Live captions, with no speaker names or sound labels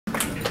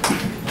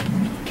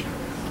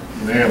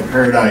You may have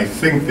heard, I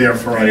think,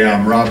 therefore I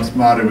am. Robb's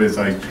motto is,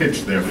 I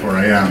pitch, therefore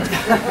I am.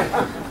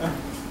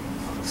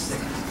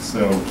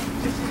 So,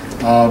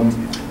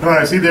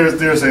 I see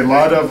there's a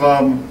lot of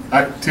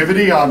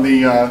activity on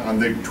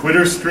the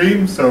Twitter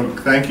stream, so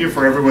thank you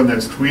for everyone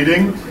that's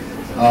tweeting.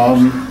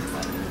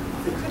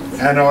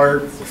 And our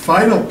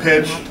final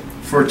pitch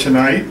for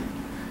tonight,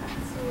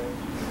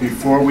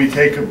 before we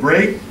take a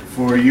break,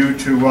 for you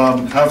to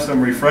have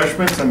some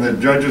refreshments and the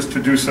judges to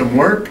do some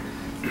work,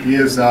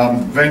 is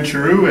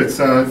Venturoo. It's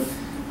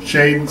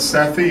Shane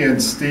Sethi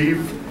and Steve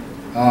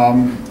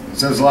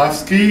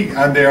Zaslavsky,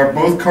 and they are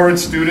both current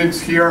students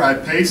here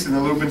at Pace in the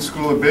Lubin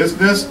School of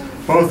Business,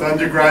 both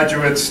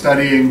undergraduates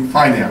studying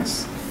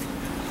finance.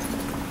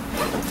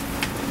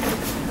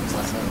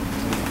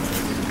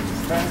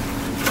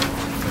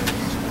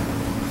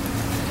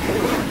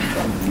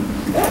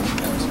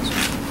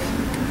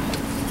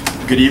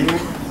 Good evening.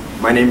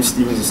 My name is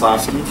Steven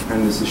Zaslavsky,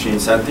 and this is Shane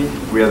Sethi.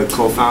 We are the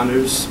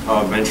co-founders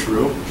of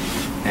Venturoo,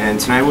 and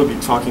tonight we'll be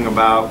talking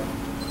about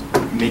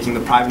making the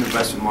private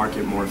investment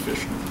market more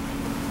efficient.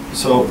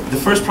 So the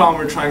first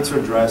problem we're trying to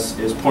address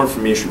is poor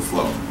information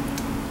flow.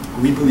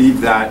 We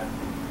believe that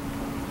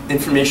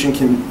information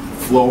can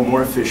flow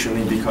more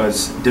efficiently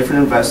because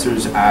different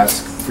investors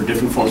ask for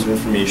different forms of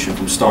information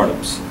from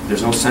startups.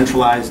 There's no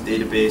centralized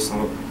database,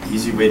 no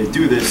easy way to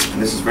do this,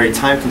 and this is very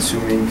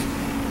time-consuming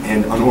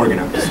and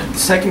unorganized. The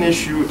second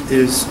issue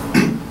is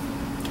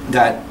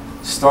that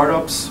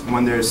startups,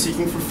 when they're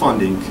seeking for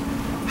funding,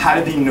 how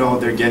do they know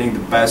they're getting the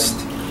best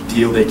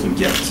deal they can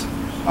get?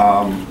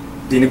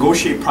 They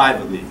negotiate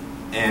privately,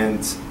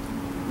 and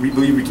we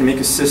believe we can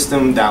make a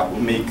system that will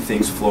make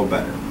things flow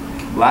better.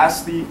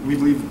 Lastly, we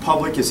believe the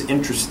public is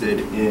interested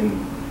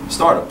in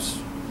startups.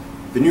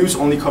 The news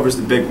only covers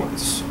the big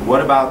ones. What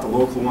about the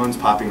local ones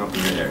popping up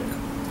in their area?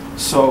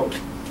 So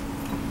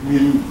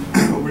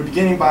we're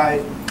beginning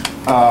by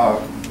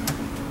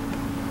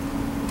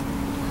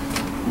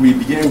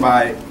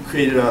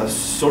creating a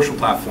social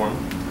platform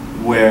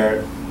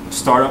where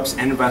startups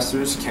and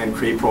investors can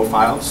create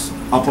profiles,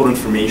 upload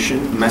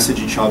information, message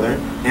each other,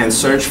 and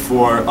search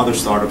for other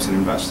startups and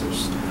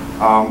investors.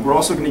 We're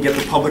also going to get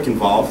the public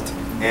involved,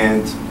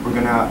 and we're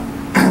going to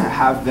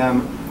have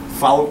them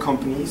follow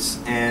companies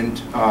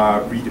and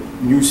read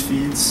news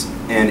feeds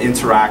and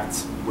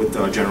interact with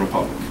the general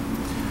public.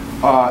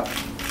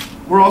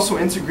 We're also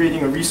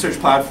integrating a research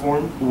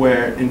platform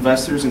where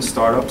investors and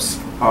startups,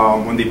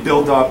 when they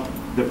build up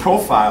the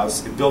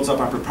profiles, it builds up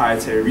our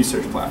proprietary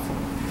research platform.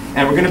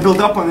 And we're going to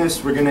build up on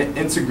this. We're going to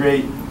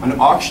integrate an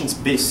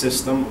auctions-based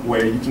system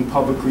where you can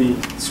publicly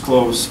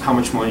disclose how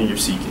much money you're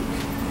seeking.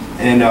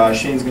 And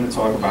Shane's going to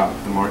talk about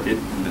the market.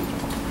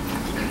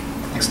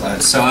 Thanks a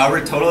lot. So our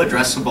total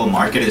addressable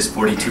market is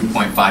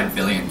 $42.5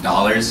 billion.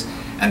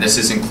 And this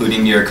is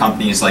including your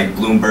companies like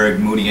Bloomberg,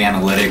 Moody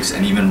Analytics,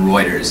 and even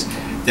Reuters.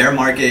 Their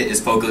market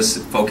is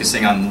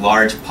focusing on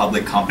large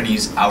public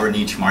companies. Our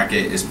niche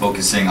market is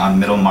focusing on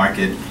middle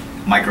market,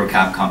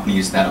 micro-cap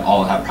companies that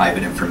all have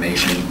private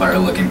information but are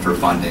looking for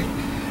funding.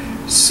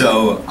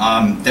 So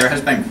there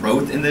has been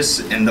growth in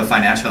the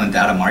financial and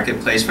data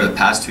marketplace for the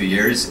past 2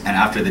 years, and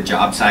after the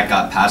Jobs Act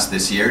got passed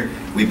this year,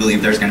 we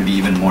believe there's going to be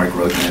even more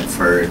growth in it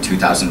for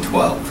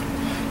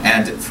 2012.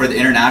 And for the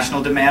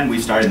international demand,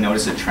 we've started to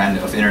notice a trend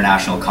of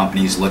international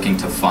companies looking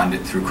to fund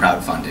it through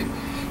crowdfunding.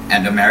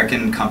 And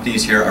American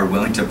companies here are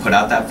willing to put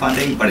out that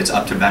funding, but it's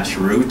up to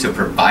Venturoo to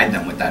provide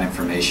them with that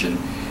information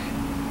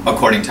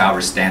according to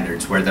our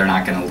standards, where they're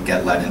not going to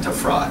get led into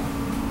fraud.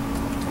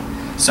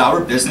 So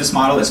our business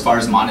model, as far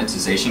as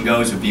monetization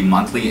goes, would be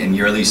monthly and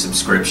yearly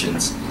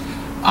subscriptions.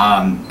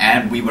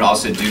 And we would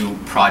also do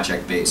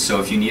project-based. So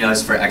if you need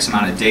us for X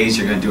amount of days,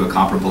 you're going to do a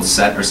comparable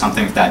set or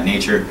something of that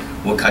nature,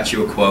 we'll cut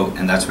you a quote,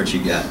 and that's what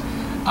you get.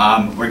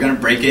 We're going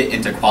to break it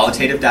into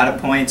qualitative data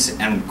points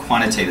and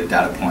quantitative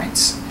data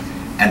points.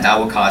 And that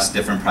will cost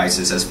different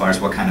prices as far as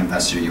what kind of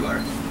investor you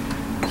are.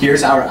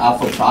 Here's our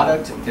alpha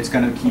product. It's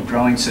going to keep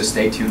growing, so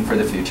stay tuned for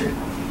the future.